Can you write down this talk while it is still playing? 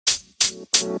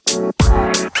Bags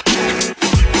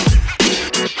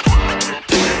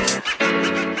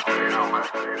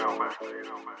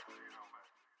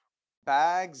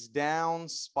down,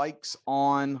 spikes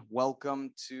on.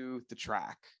 Welcome to the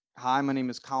track. Hi, my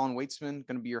name is Colin Waitsman,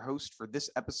 going to be your host for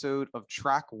this episode of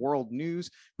Track World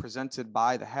News presented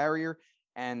by the Harrier.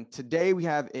 And today we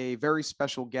have a very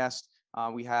special guest.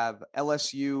 We have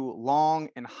LSU long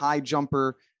and high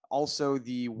jumper, also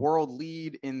the world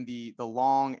lead in the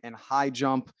long and high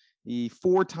jump, the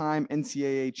four-time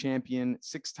NCAA champion,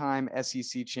 six-time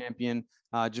SEC champion,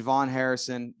 Javon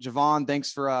Harrison. Javon,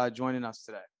 thanks for joining us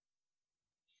today.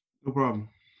 No problem.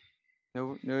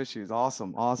 No issues.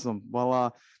 Awesome.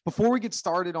 Well, before we get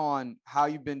started on how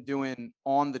you've been doing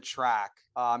on the track,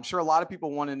 I'm sure a lot of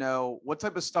people want to know what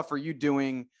type of stuff are you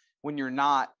doing when you're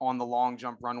not on the long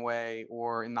jump runway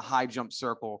or in the high jump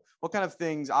circle? What kind of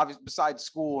things, obviously besides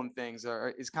school and things,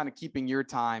 is kind of keeping your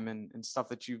time and stuff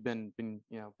that you've been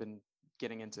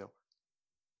getting into?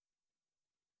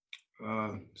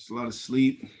 Just a lot of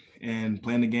sleep and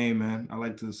playing the game, man. I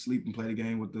like to sleep and play the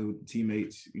game with the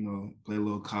teammates, play a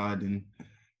little COD, and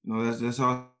that's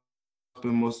how I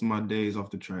spend most of my days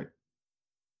off the track.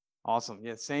 Awesome.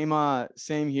 Yeah, same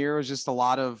here. It was just a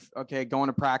lot of going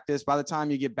to practice. By the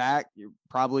time you get back, you're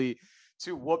probably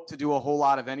too whooped to do a whole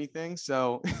lot of anything.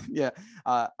 So yeah,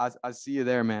 I see you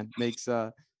there, man. Makes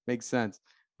sense.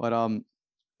 But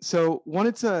so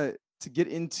wanted to get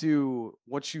into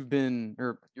what you've been,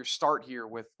 or your start here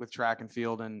with track and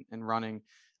field and running.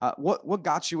 What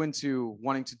got you into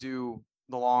wanting to do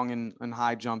the long and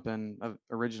high jump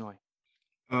originally?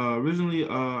 Originally,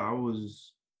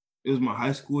 it was my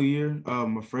high school year.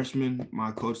 My freshman, my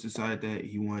coach decided that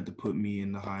he wanted to put me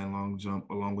in the high and long jump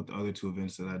along with the other two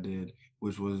events that I did,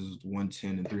 which was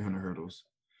 110 and 300 hurdles.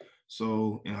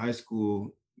 So in high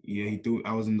school, yeah,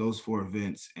 I was in those four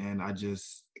events, and I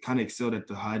just kind of excelled at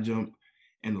the high jump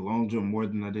and the long jump more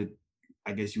than I did,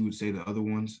 I guess you would say, the other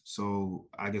ones. So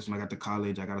I guess when I got to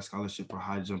college, I got a scholarship for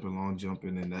high jump and long jump,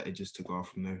 and then it just took off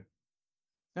from there.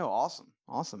 No, awesome,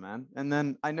 man. And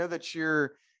then I know that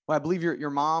I believe your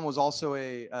mom was also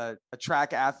a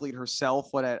track athlete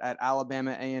herself. At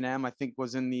Alabama A&M, I think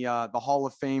was in the Hall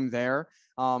of Fame there.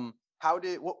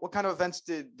 What kind of events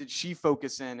did she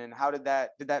focus in, and how did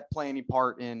that play any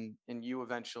part in you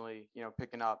eventually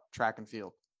picking up track and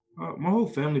field? My whole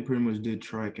family pretty much did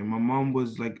track, and my mom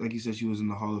was like you said, she was in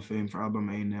the Hall of Fame for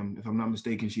Alabama A&M. If I'm not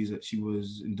mistaken, she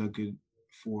was inducted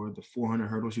for the 400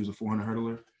 hurdle. She was a 400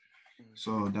 hurdler.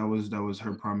 So that was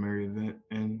her primary event,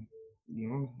 and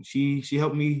she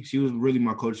helped me. She was really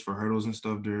my coach for hurdles and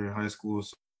stuff during high school.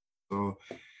 So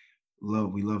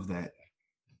we love that.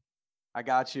 I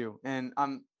got you, and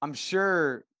I'm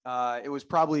sure it was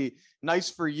probably nice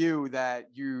for you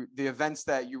that the events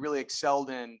that you really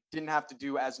excelled in didn't have to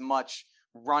do as much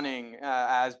running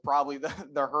as probably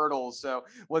the hurdles. So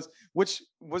was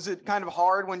it kind of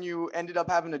hard when you ended up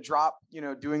having to drop,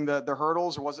 doing the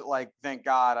hurdles, or was it like, thank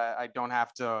God I don't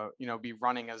have to, be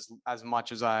running as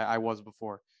much as I was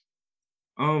before?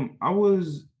 I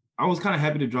was kind of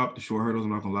happy to drop the short hurdles.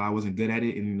 I'm not gonna lie, I wasn't good at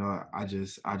it, and I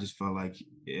just felt like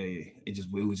it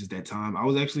was just that time. I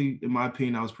was actually, in my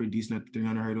opinion, I was pretty decent at the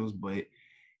 300 hurdles, but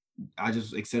I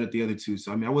just excelled at the other two.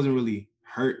 So I mean, I wasn't really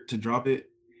hurt to drop it,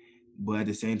 but at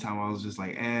the same time, I was just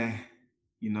like,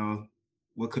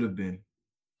 what could have been.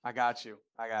 I got you,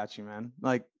 man.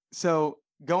 Like, so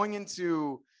going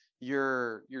into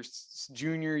your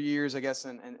junior years, I guess,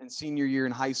 and senior year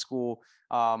in high school,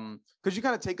 could you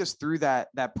kind of take us through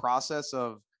that process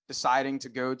of deciding to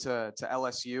go to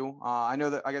LSU? I know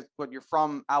that, I guess, but you're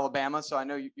from Alabama, so I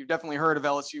know you've definitely heard of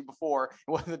LSU before.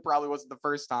 It probably wasn't the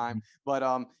first time, but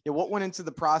yeah, what went into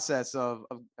the process of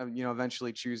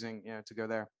eventually choosing to go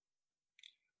there?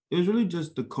 It was really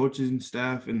just the coaching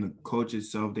staff and the coach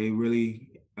itself. They really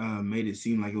made it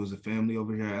seem like it was a family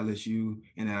over here at LSU,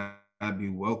 and that I'd be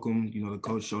welcome. The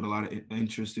coach showed a lot of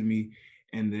interest in me,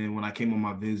 and then when I came on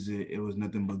my visit, it was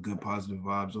nothing but good, positive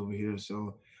vibes over here.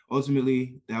 So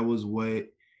ultimately, that was what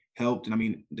helped. And I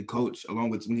mean, the coach, along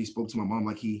with when he spoke to my mom,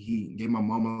 like he gave my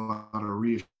mom a lot of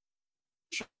reassurance,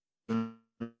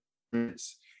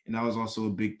 and that was also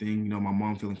a big thing. My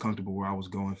mom feeling comfortable where I was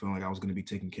going, feeling like I was going to be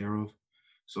taken care of.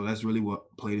 So that's really what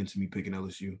played into me picking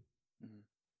LSU.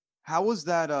 How was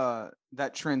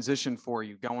that transition for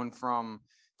you, going from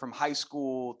high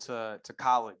school to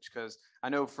college? Because I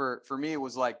know for me, it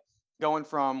was like going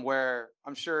from where,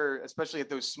 I'm sure, especially at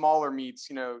those smaller meets,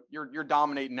 you're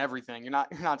dominating everything. You're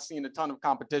not seeing a ton of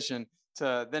competition,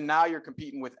 to then now you're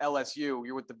competing with LSU.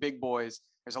 You're with the big boys.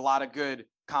 There's a lot of good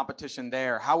competition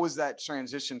there. How was that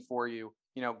transition for you,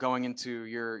 going into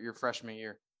your freshman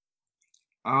year?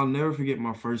 I'll never forget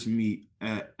my first meet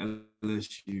at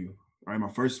LSU. All right, my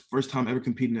first time ever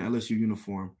competing in an LSU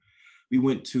uniform. We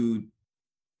went to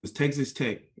was Texas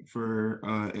Tech for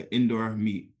an indoor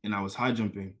meet, and I was high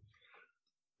jumping.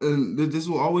 And this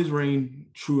will always reign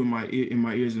true in my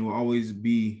ears, and will always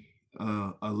be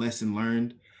a lesson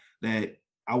learned that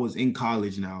I was in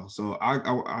college now. So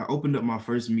I opened up my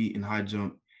first meet in high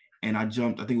jump, and I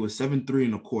jumped. I think it was 7.3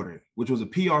 and a quarter, which was a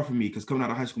PR for me because coming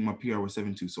out of high school, my PR was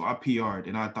 7.2. So I PR'd,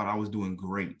 and I thought I was doing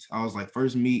great. I was like,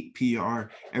 first meet PR,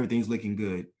 everything's looking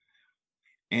good.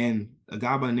 And a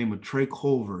guy by the name of Trey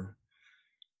Culver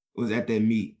was at that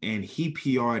meet, and he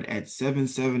PR'd at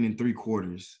 7.7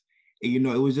 3/4. And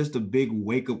it was just a big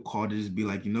wake up call to just be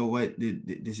like, you know what,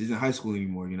 this isn't high school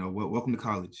anymore. Welcome to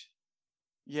college.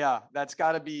 Yeah, that's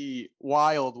got to be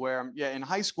wild. Where yeah, in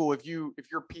high school, if you're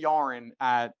PRing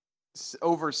at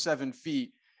over 7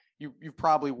 feet, you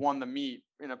probably won the meet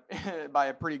in a by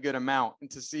a pretty good amount. And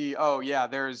to see, oh yeah,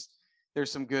 there's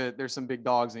some big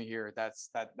dogs in here.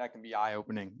 That can be eye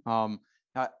opening.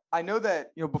 I know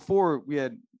that before we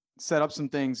had set up some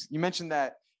things. You mentioned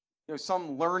that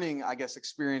some learning, I guess,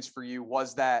 experience for you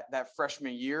was that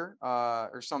freshman year,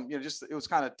 or some just it was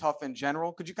kind of tough in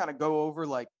general. Could you kind of go over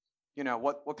like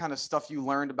what kind of stuff you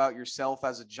learned about yourself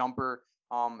as a jumper,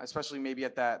 especially maybe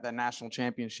at that national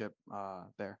championship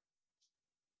there?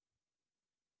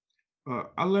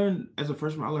 I learned as a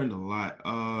freshman, I learned a lot.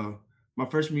 My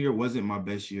freshman year wasn't my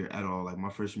best year at all. Like my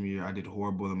freshman year, I did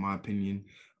horrible in my opinion.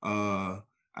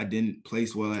 I didn't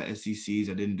place well at SECs.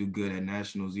 I didn't do good at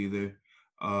nationals either.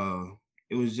 Uh,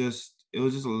 it was just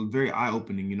a very eye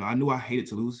opening. I knew I hated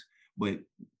to lose, but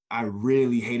I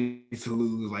really hated to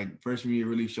lose. Like freshman year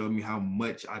really showed me how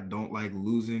much I don't like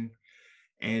losing.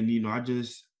 And I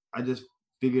just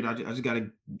figured I just got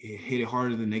to hit it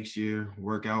harder the next year,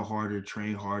 work out harder,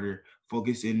 train harder,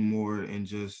 focus in more, and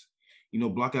just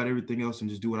block out everything else and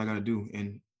just do what I got to do.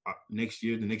 And the next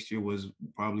year was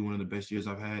probably one of the best years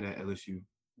I've had at LSU.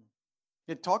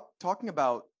 Yeah, talking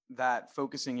about that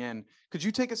focusing in. Could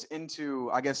you take us into,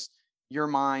 I guess, your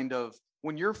mind of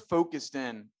when you're focused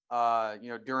in,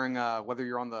 during whether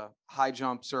you're on the high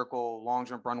jump circle, long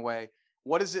jump runway.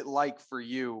 What is it like for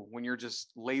you when you're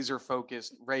just laser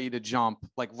focused, ready to jump,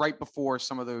 like right before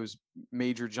some of those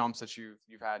major jumps that you've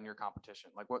had in your competition?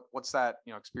 Like what's that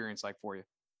experience like for you?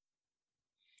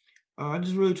 I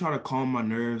just really try to calm my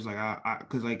nerves, like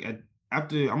cause like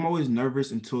after I'm always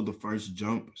nervous until the first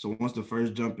jump. So once the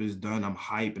first jump is done, I'm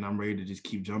hype and I'm ready to just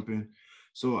keep jumping.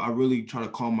 So I really try to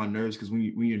calm my nerves because when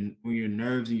you're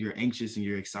nerves and you're anxious and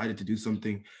you're excited to do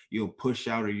something, you'll push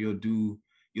out or you'll do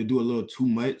a little too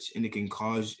much and it could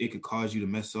cause you to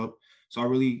mess up. So I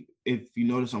really, if you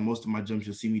notice on most of my jumps,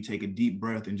 you'll see me take a deep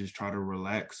breath and just try to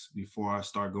relax before I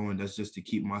start going. That's just to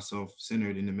keep myself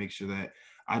centered and to make sure that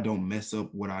I don't mess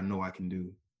up what I know I can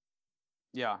do.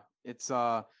 Yeah, it's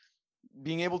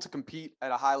being able to compete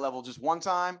at a high level just one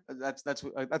time. That's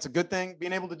a good thing.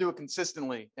 Being able to do it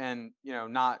consistently and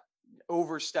not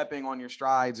overstepping on your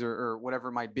strides or whatever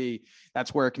it might be.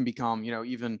 That's where it can become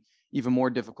even more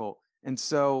difficult. And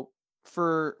so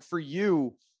for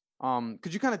you,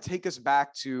 could you kind of take us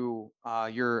back to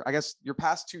your, I guess, your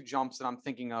past two jumps that I'm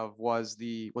thinking of was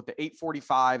the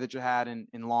 845 that you had in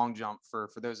long jump. For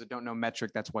those that don't know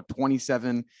metric, that's what,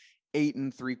 27 8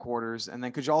 3/4. And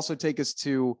then could you also take us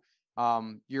to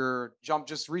your jump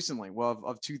just recently, well,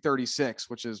 of 236,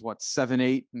 which is what, 7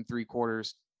 8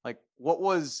 3/4? Like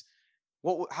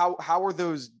how are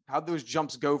those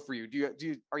jumps go for you?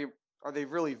 Are they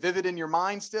really vivid in your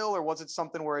mind still, or was it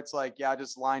something where it's like, yeah, I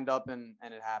just lined up and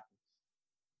it happened?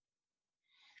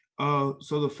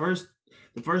 So the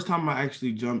first time I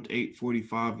actually jumped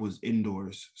 845 was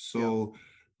indoors. Yeah. So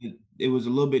it was a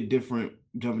little bit different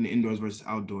jumping indoors versus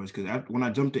outdoors because when I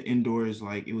jumped to indoors,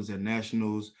 like it was at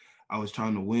nationals, I was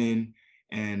trying to win,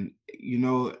 and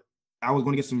I was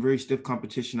going to get some very stiff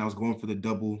competition. I was going for the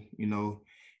double,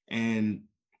 and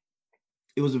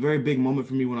it was a very big moment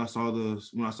for me when I saw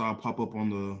it pop up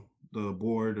on the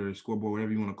board or scoreboard,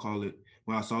 whatever you want to call it.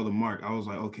 When I saw the mark, I was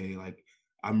like, okay, like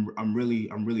I'm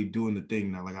really doing the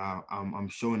thing now. Like I'm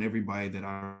showing everybody that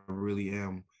I really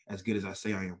am as good as I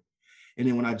say I am. And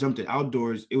then when I jumped it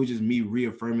outdoors, it was just me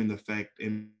reaffirming the fact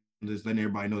and just letting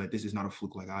everybody know that this is not a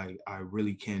fluke. Like I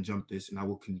really can jump this, and I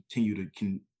will continue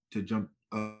to jump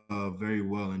very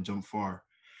well and jump far.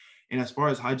 And as far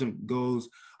as high jump goes,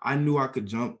 I knew I could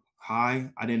jump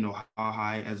high. I didn't know how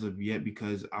high as of yet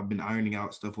because I've been ironing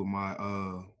out stuff with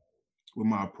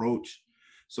my approach.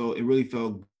 So it really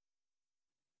felt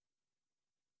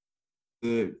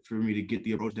good for me to get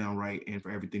the approach down right and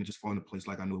for everything to just fall into place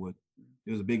like I knew it would.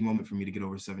 It was a big moment for me to get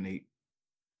over 7.8.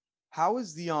 How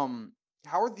is the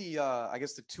how are the I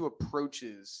guess the two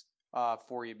approaches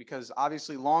for you? Because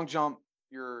obviously long jump,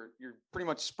 you're pretty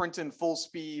much sprinting full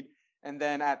speed, and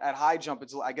then at high jump,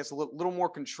 it's I guess a little more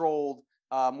controlled,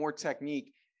 more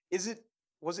technique. Is it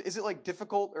is it like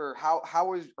difficult, or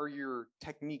are your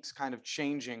techniques kind of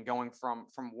changing going from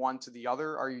one to the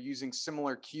other? Are you using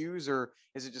similar cues, or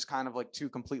is it just kind of like two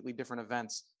completely different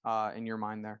events in your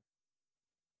mind there?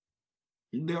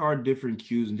 There are different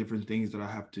cues and different things that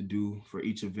I have to do for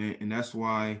each event, and that's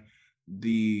why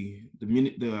the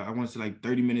I want to say like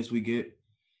 30 minutes we get,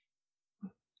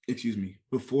 excuse me,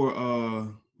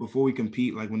 before we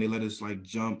compete, like when they let us like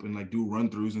jump and like do run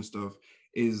throughs and stuff,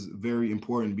 is very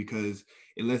important because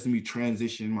it lets me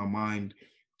transition my mind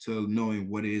to knowing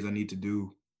what it is I need to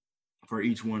do for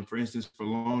each one. For instance, for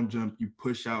long jump, you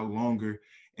push out longer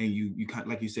and you kind,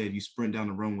 like you said, you sprint down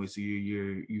the runway. So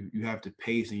you have to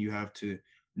pace and you have to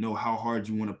know how hard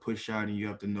you want to push out and you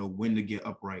have to know when to get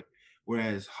upright.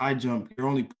 Whereas high jump, you're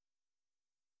only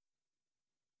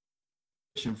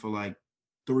pushing for like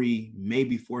three,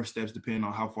 maybe four steps, depending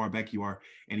on how far back you are.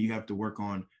 And you have to work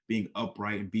on being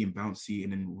upright and being bouncy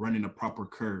and then running a proper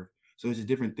curve. So it's just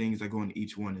different things that go into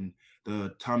each one. And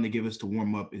the time they give us to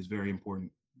warm up is very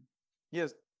important.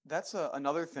 Yes, that's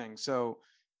another thing. So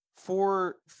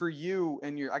for you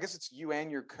and your, I guess it's you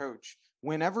and your coach,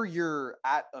 whenever you're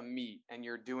at a meet and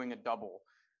you're doing a double,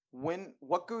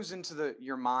 what goes into the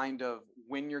your mind of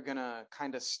when you're gonna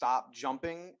kind of stop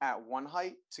jumping at one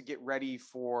height to get ready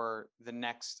for the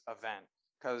next event?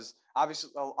 Because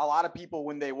obviously a lot of people,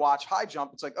 when they watch high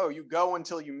jump, it's like, oh, you go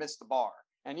until you miss the bar,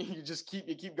 and you just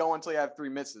keep going until you have three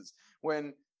misses.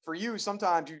 When for you,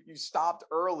 sometimes you stopped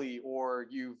early, or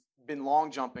you've been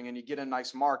long jumping and you get a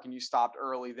nice mark and you stopped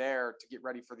early there to get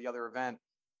ready for the other event.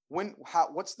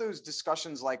 What's those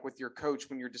discussions like with your coach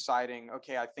when you're deciding,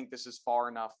 okay, I think this is far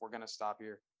enough, we're going to stop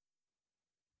here?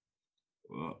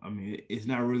 Well, I mean, it's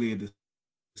not really a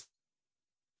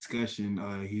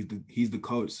discussion. He's the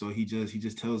coach, so he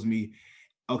just tells me,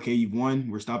 okay, you've won.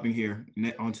 We're stopping here.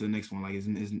 On to the next one. Like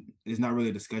it's not really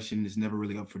a discussion. It's never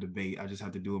really up for debate. I just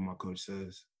have to do what my coach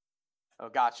says. Oh,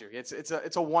 got you. It's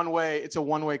a one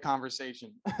way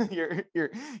conversation.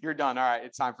 You're done. All right,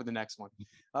 it's time for the next one.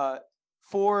 Uh,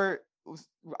 for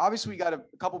obviously we got a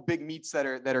couple big meets that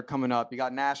are coming up. You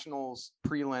got nationals,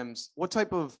 prelims. What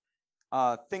type of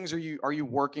things are you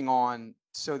working on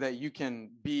so that you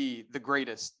can be the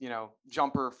greatest,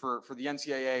 jumper for the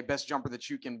NCAA, best jumper that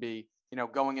you can be,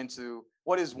 going into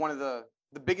what is one of the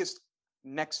biggest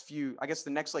next few, I guess the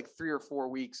next like 3 or 4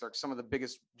 weeks are some of the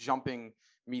biggest jumping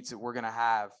meets that we're going to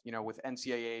have, with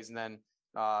NCAAs, and then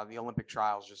the Olympic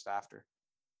trials just after.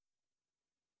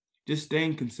 Just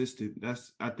staying consistent.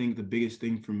 That's, I think, the biggest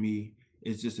thing for me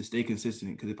is just to stay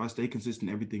consistent. Because if I stay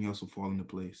consistent, everything else will fall into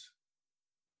place.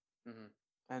 Hmm.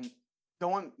 And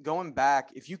going back,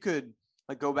 if you could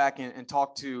like go back and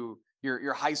talk to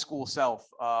your high school self,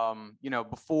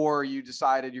 before you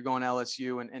decided you're going to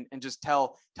LSU, and just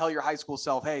tell your high school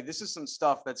self, hey, this is some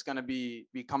stuff that's going to be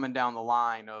coming down the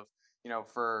line of,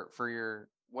 for your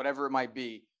whatever it might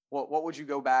be. What would you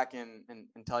go back and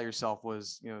tell yourself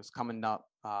was, is coming up,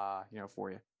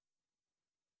 for you?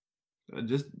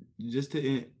 Just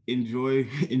to enjoy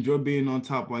enjoy being on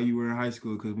top while you were in high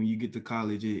school. Because when you get to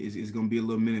college, it's gonna be a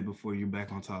little minute before you're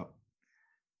back on top.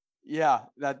 Yeah,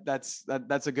 that's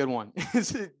a good one.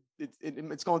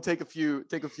 It's going to take a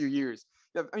few years.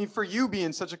 Yeah, I mean, for you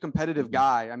being such a competitive Mhm.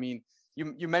 guy, I mean,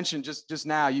 you mentioned just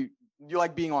now you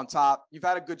like being on top. You've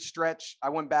had a good stretch. I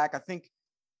went back. I think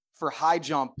for high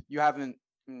jump, you haven't,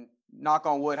 knock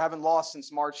on wood, haven't lost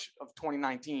since March of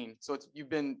 2019. So you've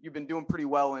been doing pretty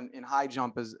well in high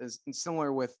jump, as and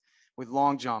similar with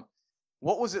long jump.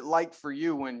 What was it like for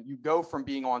you when you go from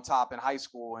being on top in high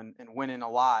school and winning a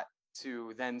lot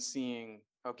to then seeing,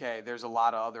 okay, there's a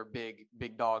lot of other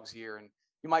big dogs here, and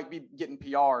you might be getting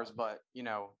PRs, but you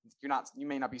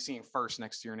may not be seeing first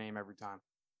next to your name every time.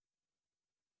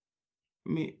 I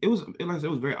mean, like I said, it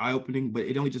was very eye opening, but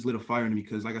it only just lit a fire in me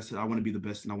because, like I said, I want to be the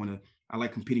best, and I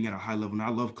like competing at a high level, and I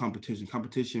love competition.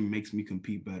 Competition makes me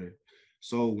compete better.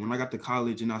 So when I got to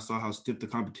college and I saw how stiff the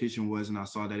competition was, and I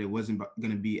saw that it wasn't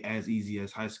going to be as easy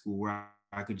as high school, where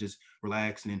I could just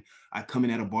relax, and then I come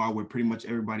in at a bar where pretty much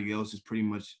everybody else is pretty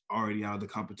much already out of the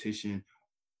competition,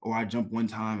 or I jump one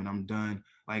time and I'm done.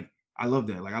 Like, I love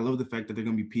that. Like, I love the fact that there are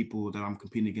going to be people that I'm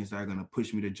competing against that are going to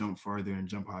push me to jump farther and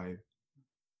jump higher.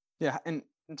 Yeah, and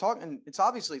talking, it's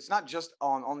obviously it's not just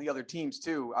on the other teams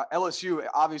too. LSU,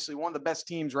 obviously one of the best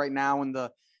teams right now in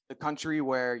the country,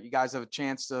 where you guys have a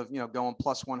chance of, going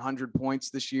plus 100 points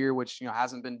this year, which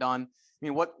hasn't been done. I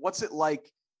mean, what's it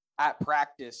like at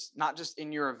practice, not just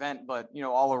in your event, but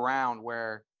all around,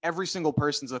 where every single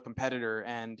person's a competitor,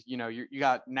 and you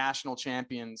got national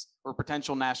champions or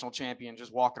potential national champions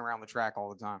just walking around the track all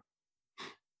the time.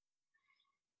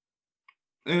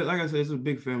 Like I said, it's a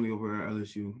big family over at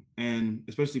LSU, and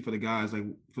especially for the guys. Like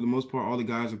for the most part, all the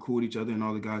guys are cool with each other, and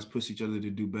all the guys push each other to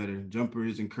do better.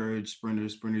 Jumpers encourage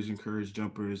sprinters, sprinters encourage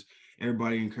jumpers.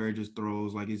 Everybody encourages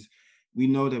throws. Like we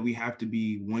know that we have to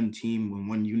be one team and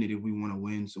one unit if we want to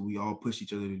win. So we all push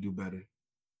each other to do better.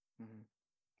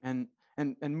 Mm-hmm.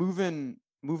 And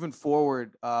moving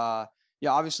forward, yeah,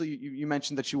 obviously you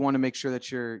mentioned that you want to make sure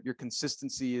that your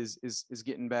consistency is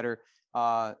getting better.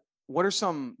 What are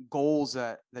some goals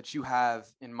that you have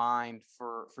in mind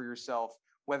for yourself,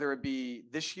 whether it be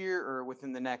this year or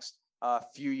within the next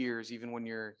few years, even when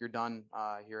you're done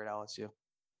here at LSU?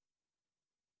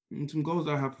 And some goals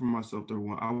I have for myself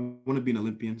are I want to be an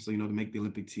Olympian, so to make the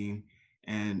Olympic team,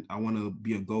 and I want to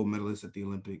be a gold medalist at the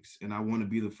Olympics, and I want to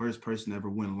be the first person to ever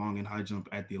win long and high jump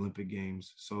at the Olympic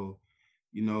Games. So,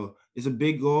 it's a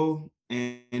big goal,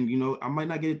 and I might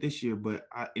not get it this year, but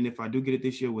if I do get it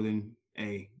this year, well then,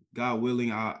 hey, God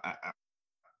willing,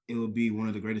 it will be one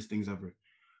of the greatest things ever.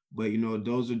 But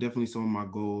those are definitely some of my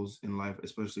goals in life,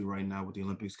 especially right now with the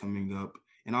Olympics coming up.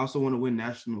 And I also want to win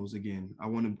nationals again. I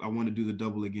want to do the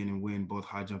double again and win both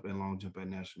high jump and long jump at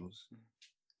nationals.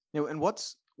 And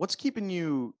what's keeping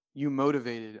you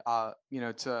motivated?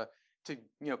 To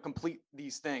complete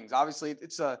these things. Obviously,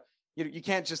 it's you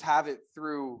can't just have it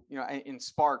through in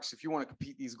sparks. If you want to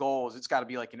compete these goals, it's got to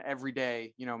be like an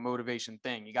everyday motivation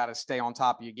thing. You got to stay on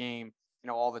top of your game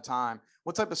all the time.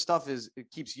 What type of stuff it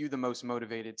keeps you the most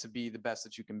motivated to be the best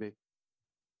that you can be?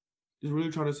 Just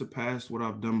really try to surpass what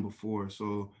I've done before.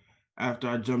 So after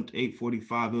I jumped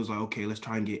 845, it was like, okay, let's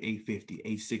try and get 850,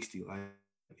 860. Like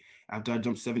after I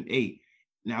jumped 7.8,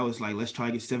 now it's like, let's try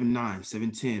to get 7.9,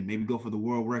 7.10, maybe go for the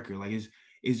world record. Like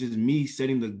it's just me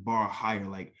setting the bar higher.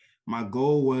 Like my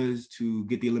goal was to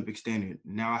get the Olympic standard.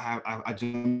 Now I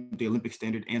jumped the Olympic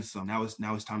standard and some. Now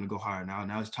it's time to go higher.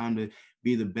 Now it's time to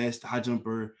be the best high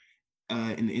jumper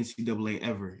in the NCAA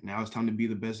ever. Now it's time to be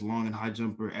the best long and high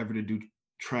jumper ever to do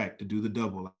track, to do the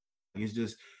double. Like it's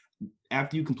just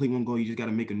after you complete one goal, you just got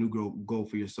to make a new goal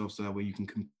for yourself, so that way you can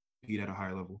compete at a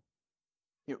higher level.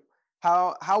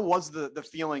 How was the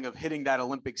feeling of hitting that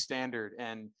Olympic standard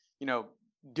and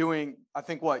doing, I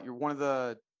think you're one of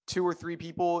the 2 or 3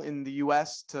 people in the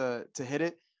US to hit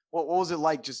it. What was it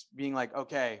like just being like,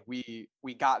 okay, we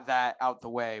got that out the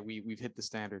way, we've hit the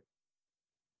standard?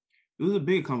 It was a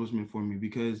big accomplishment for me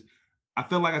because I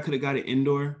felt like I could have got it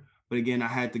indoor, but again, I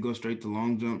had to go straight to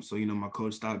long jump. So, my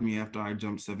coach stopped me after I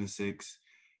jumped 7.6,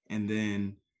 and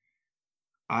then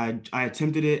I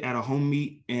attempted it at a home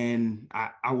meet, and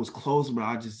I was close, but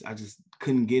I just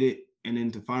couldn't get it. And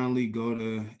then to finally go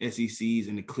to SECs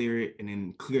and to clear it, and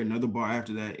then clear another bar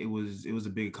after that, it was a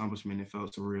big accomplishment. It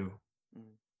felt surreal.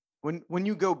 When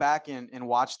you go back and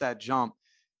watch that jump,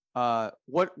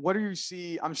 what do you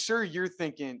see? I'm sure you're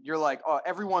thinking, you're like, oh,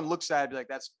 everyone looks at it like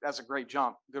that's a great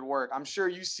jump, good work. I'm sure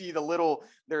you see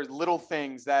there's little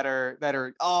things that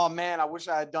are, oh man, I wish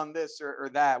I had done this or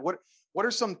that. What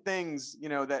are some things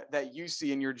that you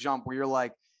see in your jump where you're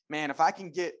like, man, if I can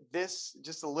get this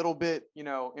just a little bit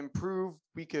improved,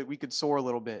 we could soar a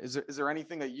little bit? Is there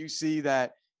anything that you see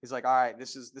that is like, all right,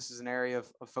 this is an area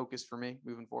of focus for me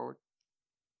moving forward?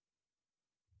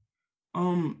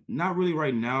 Not really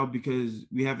right now, because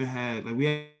we haven't had, like,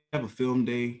 we have a film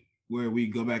day where we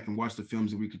go back and watch the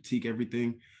films and we critique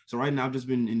everything. So right now I've just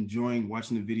been enjoying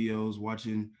watching the videos,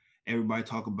 watching everybody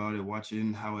talk about it,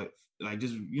 watching how it, like,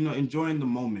 just, enjoying the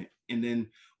moment. And then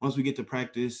once we get to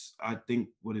practice, I think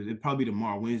it probably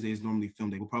tomorrow. Wednesday is normally film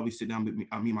day. We'll probably sit down with me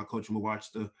and my coach, and we'll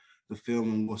watch the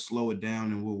film, and we'll slow it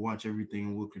down, and we'll watch everything,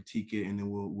 and we'll critique it, and then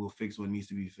we'll fix what needs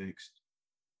to be fixed.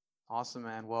 Awesome,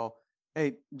 man. Well,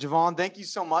 hey, Javon, thank you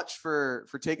so much for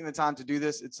taking the time to do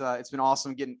this. It's been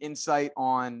awesome getting insight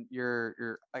on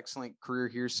your excellent career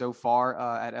here so far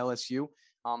at LSU.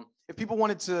 If people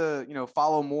wanted to,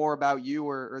 follow more about you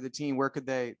or the team, where could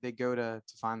they go to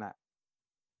find that?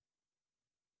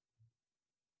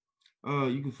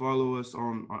 You can follow us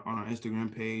on our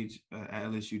Instagram page at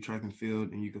LSU Track and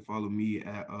Field, and you can follow me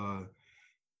at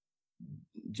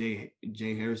J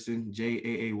Harrison,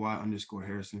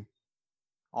 JAAY_Harrison.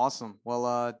 Awesome.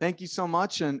 Well, thank you so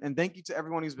much. And thank you to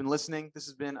everyone who's been listening. This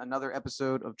has been another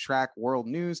episode of Track World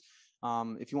News.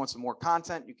 If you want some more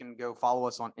content, you can go follow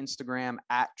us on Instagram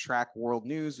at Track World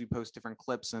News. We post different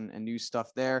clips and news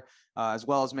stuff there, as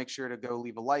well as make sure to go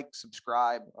leave a like,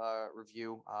 subscribe,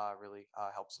 review, really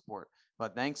help support.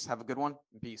 But thanks. Have a good one.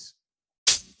 Peace.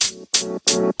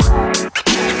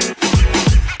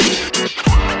 You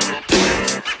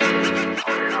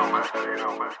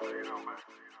know,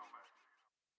 man.